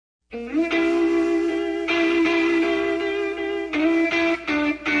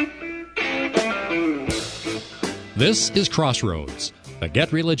This is Crossroads, the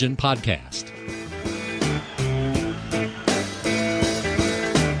Get Religion podcast.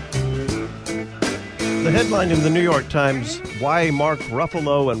 The headline in the New York Times, Why Mark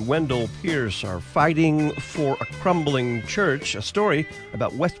Ruffalo and Wendell Pierce Are Fighting for a Crumbling Church, a story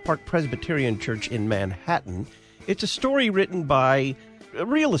about West Park Presbyterian Church in Manhattan. It's a story written by a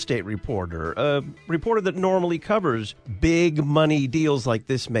real estate reporter, a reporter that normally covers big money deals like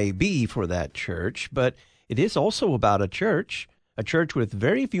this may be for that church, but it is also about a church with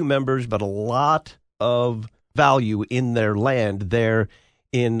very few members, but a lot of value in their land there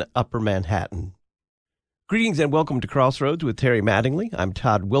in Upper Manhattan. Greetings and welcome to Crossroads with Terry Mattingly. I'm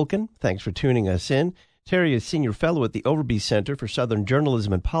Todd Wilkin. Thanks for tuning us in. Terry is Senior Fellow at the Overby Center for Southern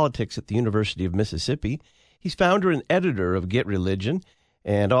Journalism and Politics at the University of Mississippi. He's founder and editor of GetReligion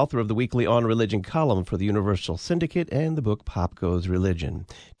and author of the weekly On Religion column for the Universal Syndicate and the book Pop Goes Religion.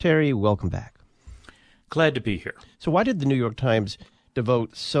 Terry, welcome back. Glad to be here. So why did the New York Times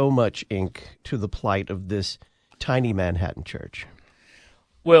devote so much ink to the plight of this tiny Manhattan church?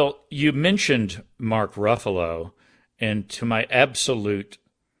 Well, you mentioned Mark Ruffalo, and to my absolute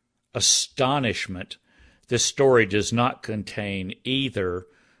astonishment, this story does not contain either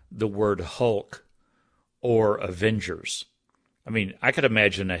the word Hulk or Avengers. I mean, I could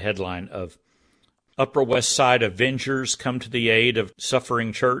imagine a headline of Upper West Side Avengers come to the aid of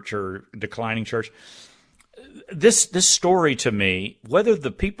suffering church or declining church. This story to me, whether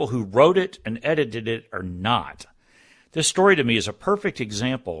the people who wrote it and edited it or not, this story to me is a perfect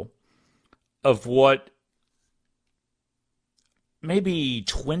example of what maybe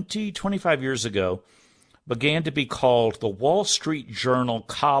 20, 25 years ago began to be called the Wall Street Journal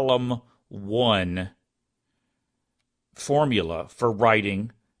Column 1 formula for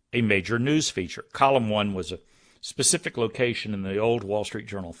writing a major news feature. Column 1 was a specific location in the old Wall Street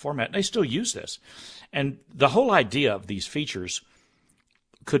Journal format, and they still use this. And the whole idea of these features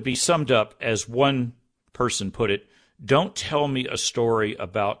could be summed up as one person put it: don't tell me a story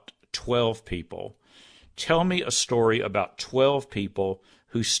about 12 people. Tell me a story about 12 people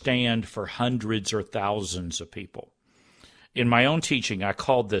who stand for hundreds or thousands of people. In my own teaching, I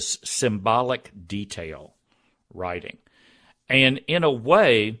called this symbolic detail writing. And in a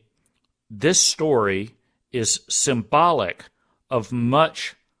way, this story is symbolic of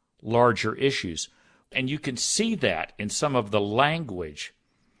much larger issues. And you can see that in some of the language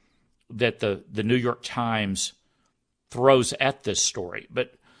that the New York Times throws at this story.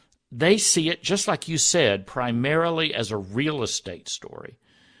 But they see it, just like you said, primarily as a real estate story.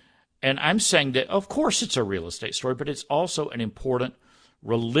 And I'm saying that, of course, it's a real estate story, but it's also an important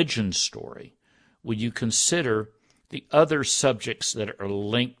religion story when you consider the other subjects that are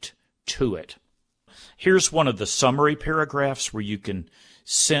linked to it. Here's one of the summary paragraphs where you can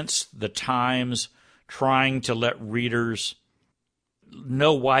sense the Times trying to let readers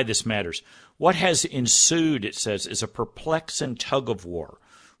know why this matters. What has ensued, it says, is a perplexing tug-of-war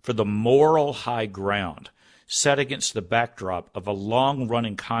for the moral high ground set against the backdrop of a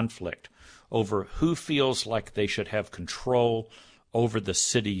long-running conflict over who feels like they should have control over the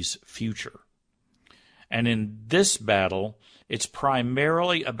city's future. And in this battle, it's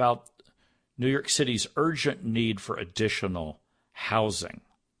primarily about New York City's urgent need for additional housing.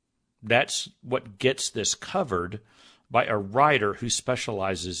 That's what gets this covered by a writer who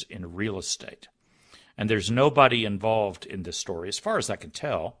specializes in real estate. And there's nobody involved in this story, as far as I can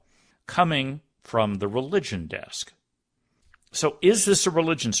tell, coming from the religion desk. So is this a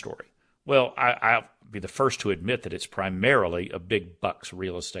religion story? Well, I'll be the first to admit that it's primarily a big bucks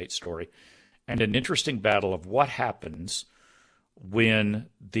real estate story and an interesting battle of what happens when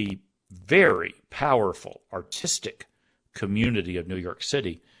the very powerful artistic community of New York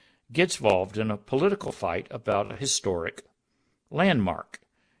City gets involved in a political fight about a historic landmark,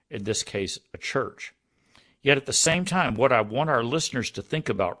 in this case, a church. Yet at the same time, what I want our listeners to think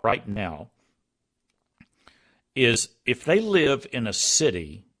about right now is if they live in a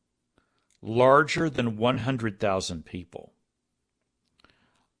city larger than 100,000 people,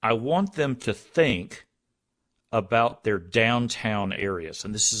 I want them to think about their downtown areas.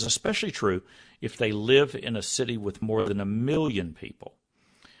 And this is especially true if they live in a city with more than 1 million people.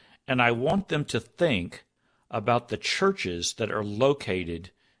 And I want them to think about the churches that are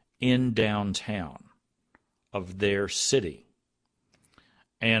located in downtown of their city.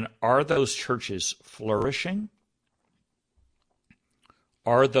 And are those churches flourishing?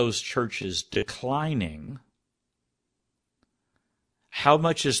 Are those churches declining? How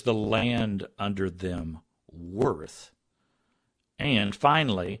much is the land under them worth? And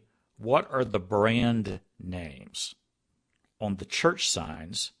finally, what are the brand names on the church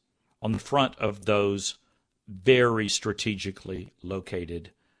signs on the front of those very strategically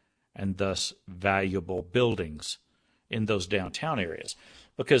located and thus valuable buildings in those downtown areas.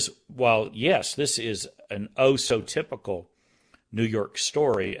 Because while, yes, this is an oh-so-typical New York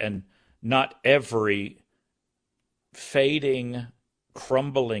story, and not every fading,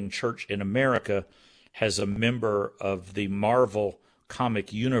 crumbling church in America has a member of the Marvel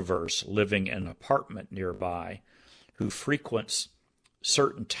comic universe living in an apartment nearby who frequents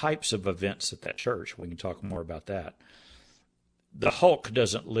certain types of events at that church. We can talk more about that. The Hulk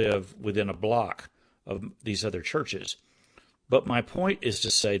doesn't live within a block of these other churches. But my point is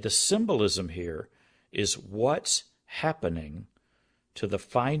to say the symbolism here is what's happening to the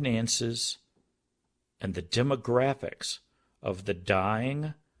finances and the demographics of the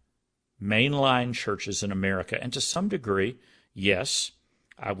dying mainline churches in America, and to some degree, yes,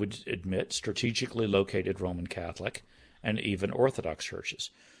 I would admit, strategically located Roman Catholic and even Orthodox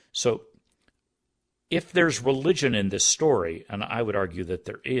churches. So if there's religion in this story, and I would argue that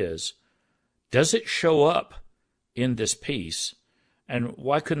there is, does it show up in this piece? And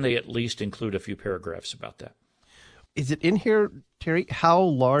why couldn't they at least include a few paragraphs about that? Is it in here, Terry, how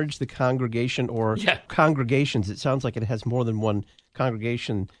large the congregation or congregations? It sounds like it has more than one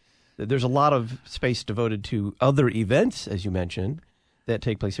congregation. There's a lot of space devoted to other events, as you mentioned, that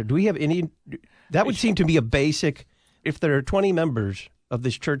take place here. Do we have any? That would seem to be a basic, if there are 20 members of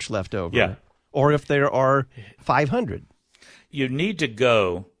this church left over, or if there are 500. You need to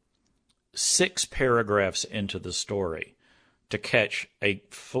go 6 paragraphs into the story to catch a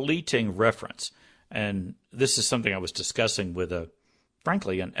fleeting reference. And this is something I was discussing with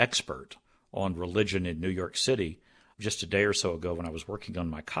frankly, an expert on religion in New York City just a day or so ago when I was working on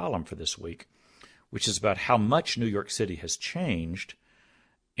my column for this week, which is about how much New York City has changed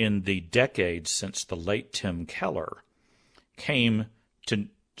in the decades since the late Tim Keller came to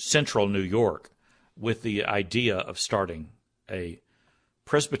central New York with the idea of starting a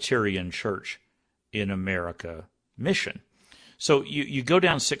Presbyterian Church in America mission. So you go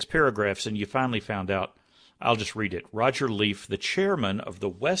down 6 paragraphs and you finally found out, I'll just read it. Roger Leaf, the chairman of the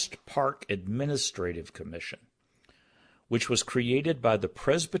West Park Administrative Commission, which was created by the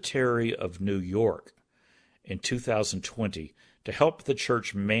Presbytery of New York in 2020 to help the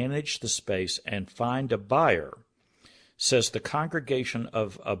church manage the space and find a buyer, says the congregation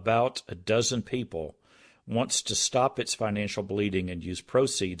of about a dozen people wants to stop its financial bleeding and use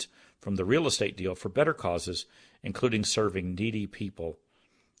proceeds from the real estate deal for better causes, including serving needy people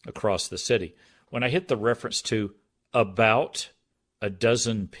across the city. When I hit the reference to about a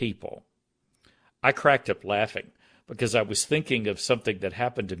dozen people, I cracked up laughing because I was thinking of something that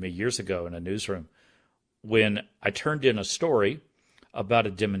happened to me years ago in a newsroom when I turned in a story about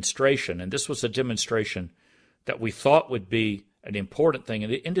a demonstration, and this was a demonstration that we thought would be an important thing,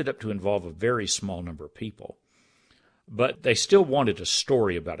 and it ended up to involve a very small number of people. But they still wanted a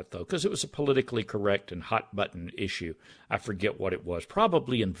story about it, though, because it was a politically correct and hot-button issue. I forget what it was,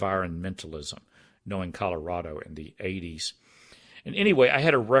 probably environmentalism, knowing Colorado in the 80s. And anyway, I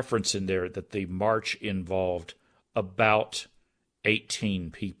had a reference in there that the march involved about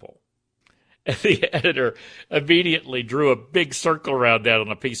 18 people. And the editor immediately drew a big circle around that on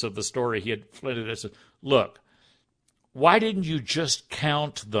a piece of the story he had flinted and said, look, why didn't you just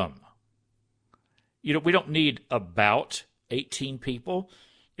count them? You know, we don't need about 18 people.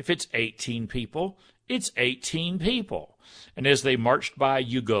 If it's 18 people, it's 18 people. And as they marched by,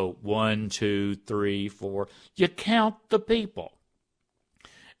 you go 1, 2, 3, 4. You count the people.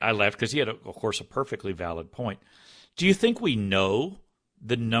 I laughed because he had, of course, a perfectly valid point. Do you think we know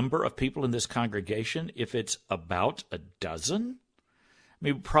the number of people in this congregation if it's about a dozen? I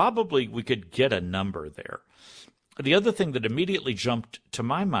mean, probably we could get a number there. The other thing that immediately jumped to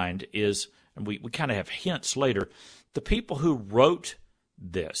my mind is, and we kind of have hints later, the people who wrote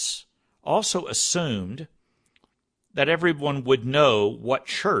this also assumed that everyone would know what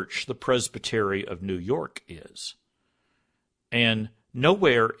church the Presbytery of New York is. And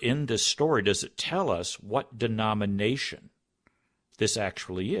nowhere in this story does it tell us what denomination this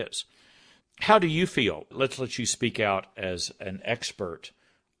actually is. How do you feel? Let's let you speak out as an expert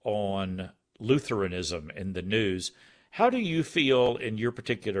on Lutheranism in the news. How do you feel in your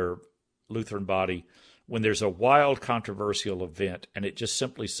particular Lutheran body when there's a wild controversial event and it just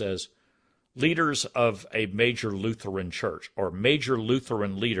simply says leaders of a major Lutheran church or major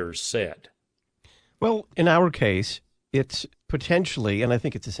Lutheran leaders said? Well, in our case, it's potentially, and I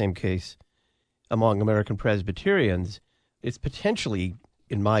think it's the same case among American Presbyterians, it's potentially,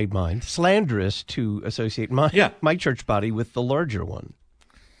 in my mind, slanderous to associate my church body with the larger one.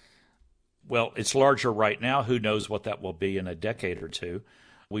 Well, it's larger right now. Who knows what that will be in a decade or two?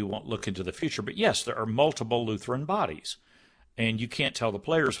 we won't look into the future. But yes, there are multiple Lutheran bodies, and you can't tell the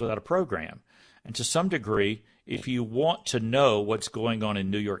players without a program. And to some degree, if you want to know what's going on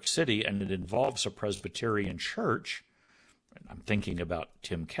in New York City and it involves a Presbyterian church, and I'm thinking about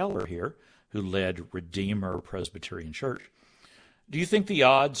Tim Keller here, who led Redeemer Presbyterian Church, do you think the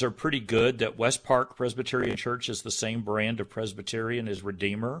odds are pretty good that West Park Presbyterian Church is the same brand of Presbyterian as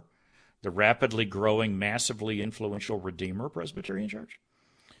Redeemer, the rapidly growing, massively influential Redeemer Presbyterian Church?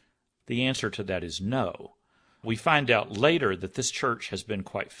 The answer to that is no. We find out later that this church has been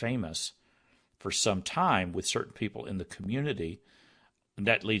quite famous for some time with certain people in the community, and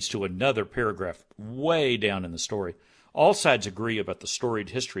that leads to another paragraph way down in the story. All sides agree about the storied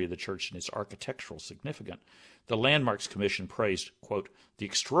history of the church and its architectural significance. The Landmarks Commission praised, quote, the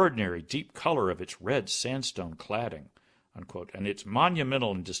extraordinary deep color of its red sandstone cladding, unquote, and its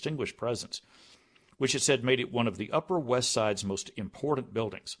monumental and distinguished presence, which it said made it one of the Upper West Side's most important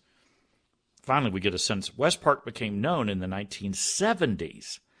buildings. Finally, we get a sense West Park became known in the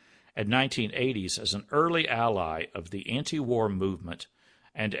 1970s and 1980s as an early ally of the anti-war movement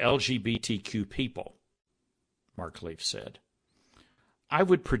and LGBTQ people, Mark Leaf said. I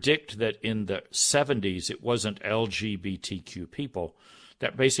would predict that in the 70s it wasn't LGBTQ people.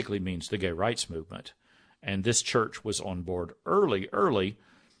 That basically means the gay rights movement. And this church was on board early,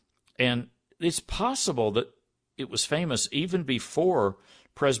 and it's possible that it was famous even before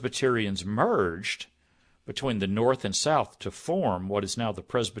Presbyterians merged between the North and South to form what is now the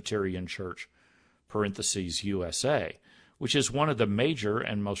Presbyterian Church, parentheses USA, which is one of the major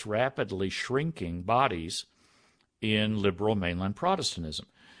and most rapidly shrinking bodies in liberal mainline Protestantism.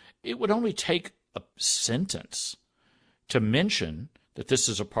 It would only take a sentence to mention that this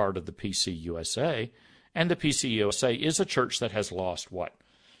is a part of the PCUSA, and the PCUSA is a church that has lost,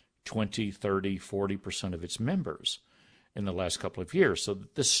 20, 30, 40% of its members in the last couple of years. So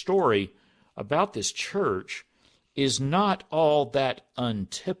the story about this church is not all that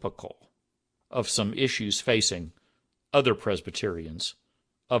untypical of some issues facing other Presbyterians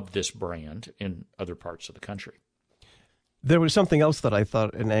of this brand in other parts of the country. There was something else that I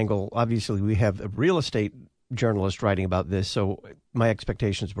thought an angle. Obviously, we have a real estate journalist writing about this, so my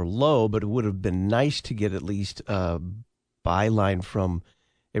expectations were low, but it would have been nice to get at least a byline from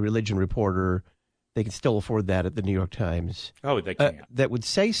a religion reporter. They can still afford that at the New York Times. Oh, they can. That would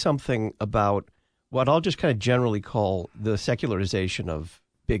say something about what I'll just kind of generally call the secularization of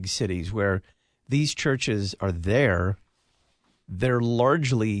big cities, where these churches are there. They're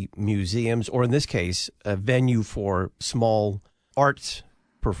largely museums, or in this case, a venue for small arts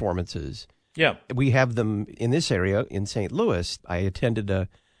performances. Yeah. We have them in this area in St. Louis. I attended a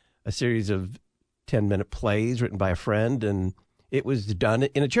series of 10-minute plays written by a friend, and it was done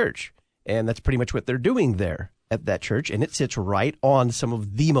in a church. And that's pretty much what they're doing there at that church, and it sits right on some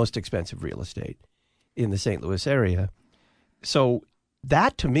of the most expensive real estate in the St. Louis area. So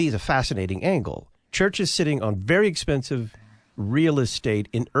that, to me, is a fascinating angle. Churches sitting on very expensive real estate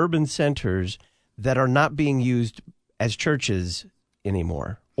in urban centers that are not being used as churches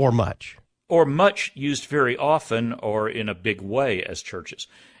anymore, or much. Or much used very often or in a big way as churches.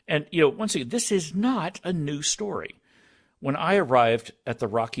 And, once again, this is not a new story. When I arrived at the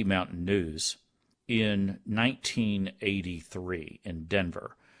Rocky Mountain News in 1983 in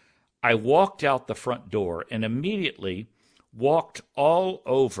Denver, I walked out the front door and immediately walked all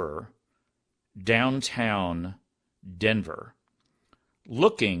over downtown Denver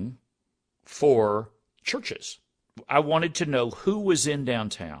looking for churches. I wanted to know who was in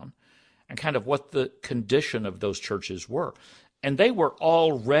downtown and kind of what the condition of those churches were. And they were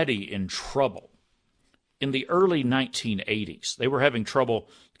already in trouble. In the early 1980s, they were having trouble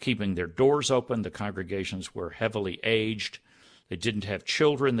keeping their doors open. The congregations were heavily aged. They didn't have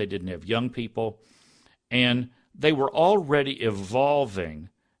children. They didn't have young people. And they were already evolving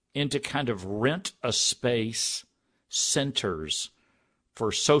into kind of rent-a-space centers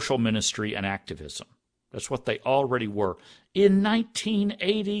for social ministry and activism. That's what they already were in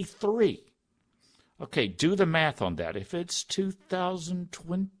 1983. Okay, do the math on that. If it's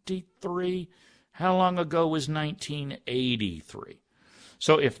 2023, how long ago was 1983?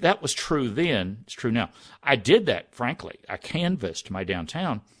 So if that was true then, it's true now. I did that, frankly. I canvassed my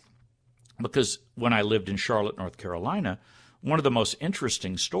downtown because when I lived in Charlotte, North Carolina, one of the most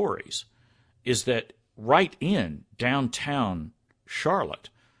interesting stories is that right in downtown Charlotte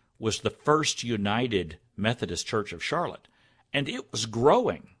was the First United Methodist Church of Charlotte, and it was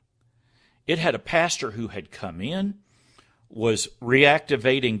growing. It had a pastor who had come in, was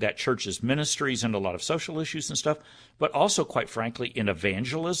reactivating that church's ministries and a lot of social issues and stuff, but also, quite frankly, in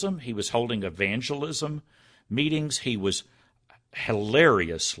evangelism. He was holding evangelism meetings. He was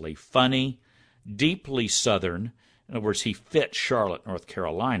hilariously funny, deeply Southern. In other words, he fit Charlotte, North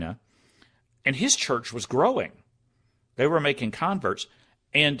Carolina, and his church was growing. They were making converts,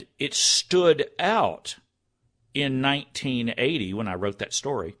 and it stood out in 1980 when I wrote that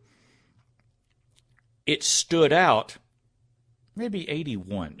story. It stood out, maybe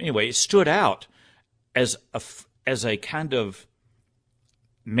 81. Anyway, it stood out as a kind of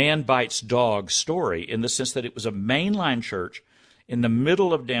man bites dog story in the sense that it was a mainline church in the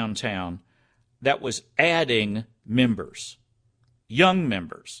middle of downtown that was adding members, young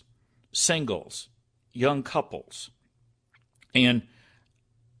members, singles, young couples. And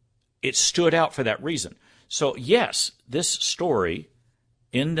it stood out for that reason. So, yes, this story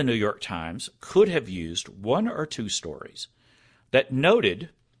in the New York Times could have used one or two stories that noted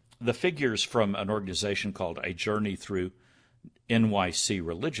the figures from an organization called A Journey Through NYC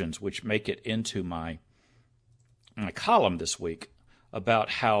Religions, which make it into my column this week about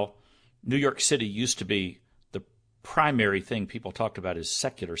how New York City used to be the primary thing people talked about as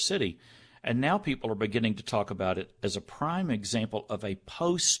secular city, and now people are beginning to talk about it as a prime example of a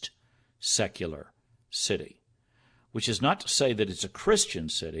post-secular city, which is not to say that it's a Christian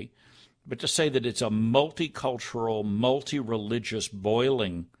city, but to say that it's a multicultural, multi-religious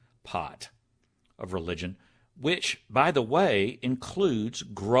boiling pot of religion, which, by the way, includes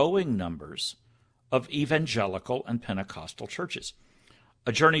growing numbers of evangelical and Pentecostal churches.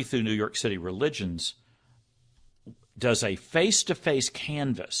 A Journey Through New York City Religions does a face-to-face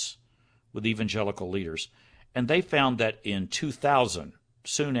canvass with evangelical leaders, and they found that in 2000,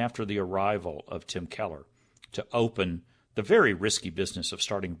 soon after the arrival of Tim Keller, to open the very risky business of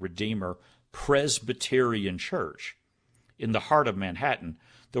starting Redeemer Presbyterian Church in the heart of Manhattan,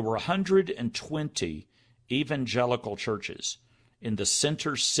 there were 120 evangelical churches in the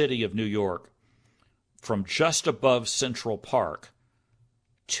center city of New York from just above Central Park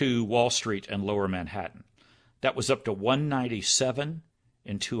to Wall Street and Lower Manhattan. That was up to 197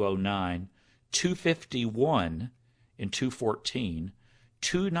 in 2009, 251 in 2014,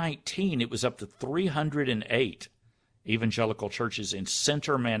 2019 it was up to 308 evangelical churches in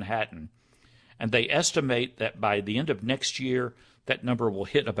center Manhattan, and they estimate that by the end of next year that number will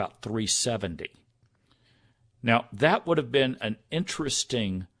hit about 370. Now, that would have been an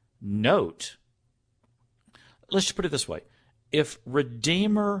interesting note. Let's just put it this way. If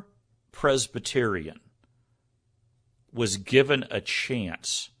Redeemer Presbyterian was given a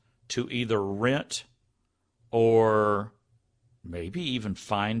chance to either rent or maybe even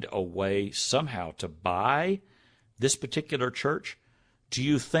find a way somehow to buy this particular church, do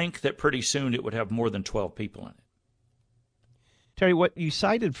you think that pretty soon it would have more than 12 people in it? Terry, what you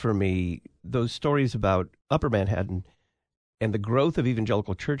cited for me, those stories about Upper Manhattan and the growth of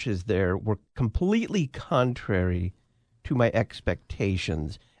evangelical churches there were completely contrary to my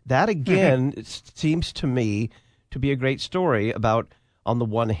expectations. That, again, seems to me to be a great story about, on the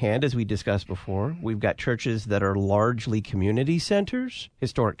one hand, as we discussed before, we've got churches that are largely community centers,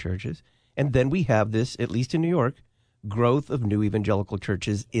 historic churches, and then we have this, at least in New York, growth of new evangelical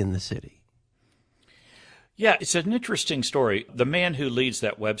churches in the city. Yeah, it's an interesting story. The man who leads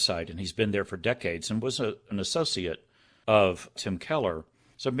that website, and he's been there for decades and was an associate of Tim Keller,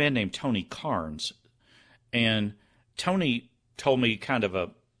 is a man named Tony Carnes. And Tony told me kind of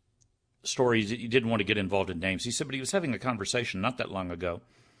a story. He didn't want to get involved in names. He said, but he was having a conversation not that long ago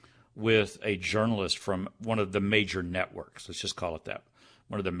with a journalist from one of the major networks. Let's just call it that,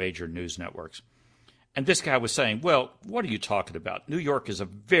 one of the major news networks. And this guy was saying, well, what are you talking about? New York is a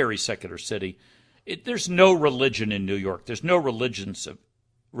very secular city. There's no religion in New York. There's no religion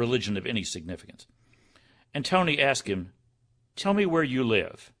of any significance. And Tony asked him, tell me where you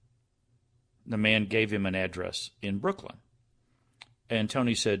live. The man gave him an address in Brooklyn. And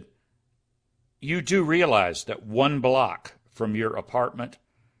Tony said, you do realize that 1 block from your apartment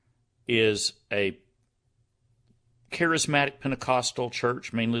is a charismatic Pentecostal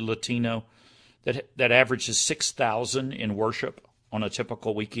church, mainly Latino, that averages 6,000 in worship on a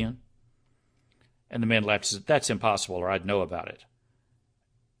typical weekend? And the man laughed and said, that's impossible, or I'd know about it.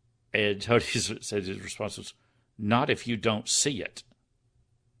 And Tony said his response was, not if you don't see it.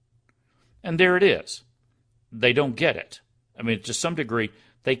 And there it is. They don't get it. I mean, to some degree,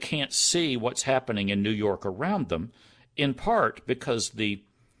 they can't see what's happening in New York around them, in part because the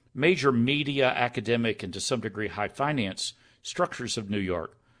major media, academic, and to some degree high finance structures of New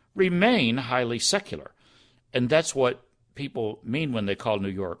York remain highly secular. And that's what people mean when they call New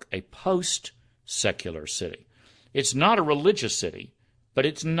York a post-secular city. It's not a religious city, but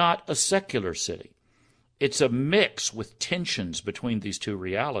it's not a secular city. It's a mix with tensions between these two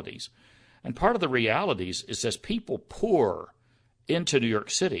realities. And part of the realities is as people pour into New York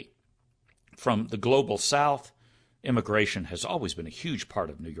City from the global South. Immigration has always been a huge part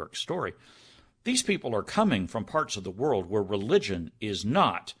of New York's story. These people are coming from parts of the world where religion is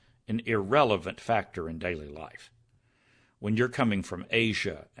not an irrelevant factor in daily life. When you're coming from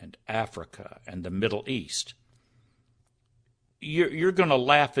Asia and Africa and the Middle East, you're going to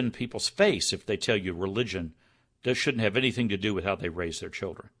laugh in people's face if they tell you religion shouldn't have anything to do with how they raise their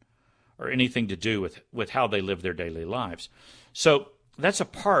children or anything to do with how they live their daily lives. So that's a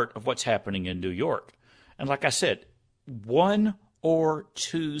part of what's happening in New York. And like I said, one or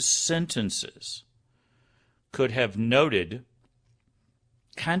two sentences could have noted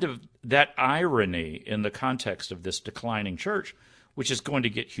kind of that irony in the context of this declining church, which is going to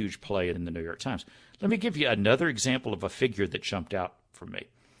get huge play in the New York Times. Let me give you another example of a figure that jumped out for me.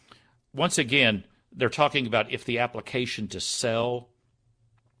 Once again, they're talking about if the application to sell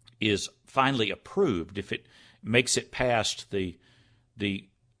is finally approved, if it makes it past the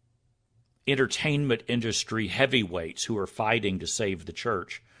entertainment industry heavyweights who are fighting to save the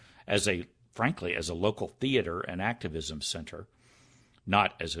church as a local theater and activism center,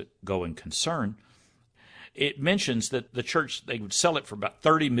 not as a going concern. It mentions that the church, they would sell it for about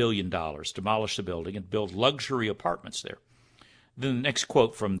 $30 million, demolish the building, and build luxury apartments there. Then the next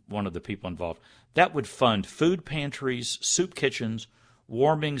quote from one of the people involved, that would fund food pantries, soup kitchens,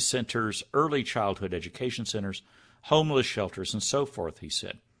 warming centers, early childhood education centers, homeless shelters, and so forth, he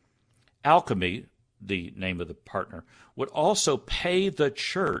said. Alchemy, the name of the partner, would also pay the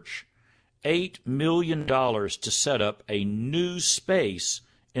church $8 million to set up a new space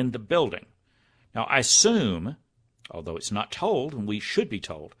in the building. Now, I assume, although it's not told, and we should be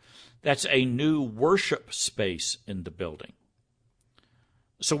told, that's a new worship space in the building.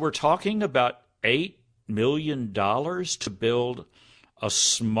 So we're talking about $8 million to build a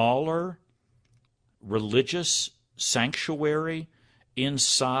smaller religious sanctuary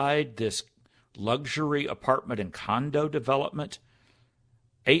inside this luxury apartment and condo development.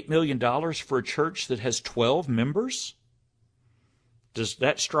 $8 million for a church that has 12 members? Does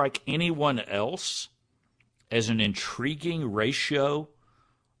that strike anyone else as an intriguing ratio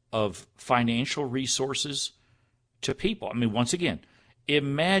of financial resources to people? I mean, once again,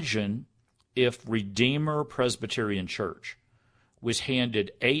 imagine if Redeemer Presbyterian Church was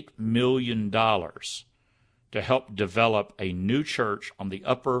handed $8 million to help develop a new church on the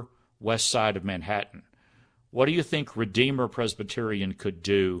Upper West Side of Manhattan. What do you think Redeemer Presbyterian could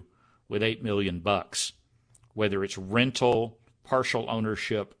do with $8 million, whether it's rental, partial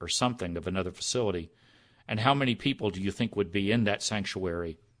ownership, or something of another facility? And how many people do you think would be in that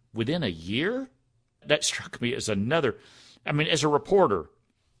sanctuary within a year? That struck me as another. I mean, as a reporter,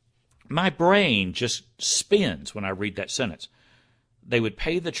 my brain just spins when I read that sentence. They would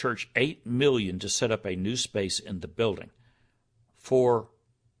pay the church $8 million to set up a new space in the building for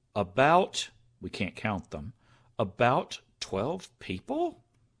about, we can't count them, about 12 people?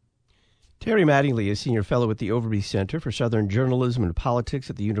 Terry Mattingly is Senior Fellow at the Overby Center for Southern Journalism and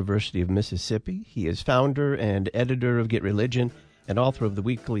Politics at the University of Mississippi. He is founder and editor of GetReligion and author of the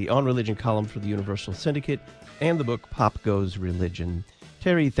weekly On Religion column for the Universal Syndicate and the book Pop Goes Religion.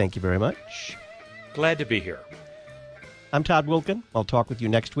 Terry, thank you very much. Glad to be here. I'm Todd Wilkin. I'll talk with you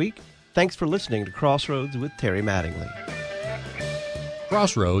next week. Thanks for listening to Crossroads with Terry Mattingly.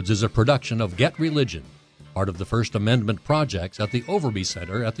 Crossroads is a production of GetReligion, part of the First Amendment projects at the Overby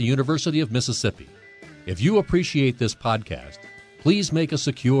Center at the University of Mississippi. If you appreciate this podcast, please make a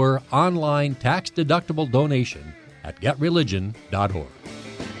secure, online, tax-deductible donation at GetReligion.org.